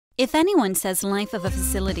If anyone says life of a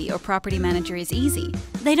facility or property manager is easy,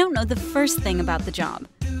 they don't know the first thing about the job.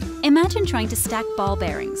 Imagine trying to stack ball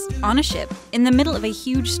bearings on a ship in the middle of a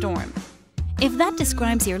huge storm. If that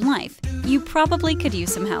describes your life, you probably could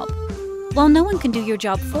use some help. While no one can do your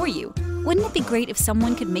job for you, wouldn't it be great if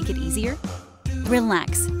someone could make it easier?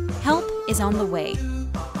 Relax. Help is on the way.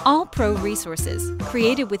 All Pro Resources,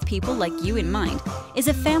 created with people like you in mind, is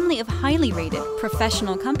a family of highly rated,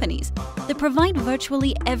 professional companies that provide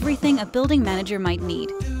virtually everything a building manager might need.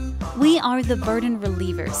 We are the burden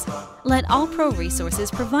relievers. Let All Pro Resources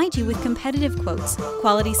provide you with competitive quotes,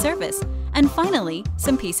 quality service, and finally,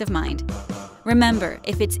 some peace of mind. Remember,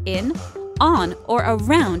 if it's in, on, or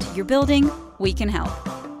around your building, we can help.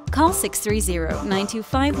 Call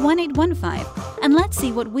 630-925-1815 and let's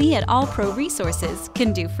see what we at All Pro Resources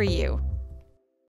can do for you.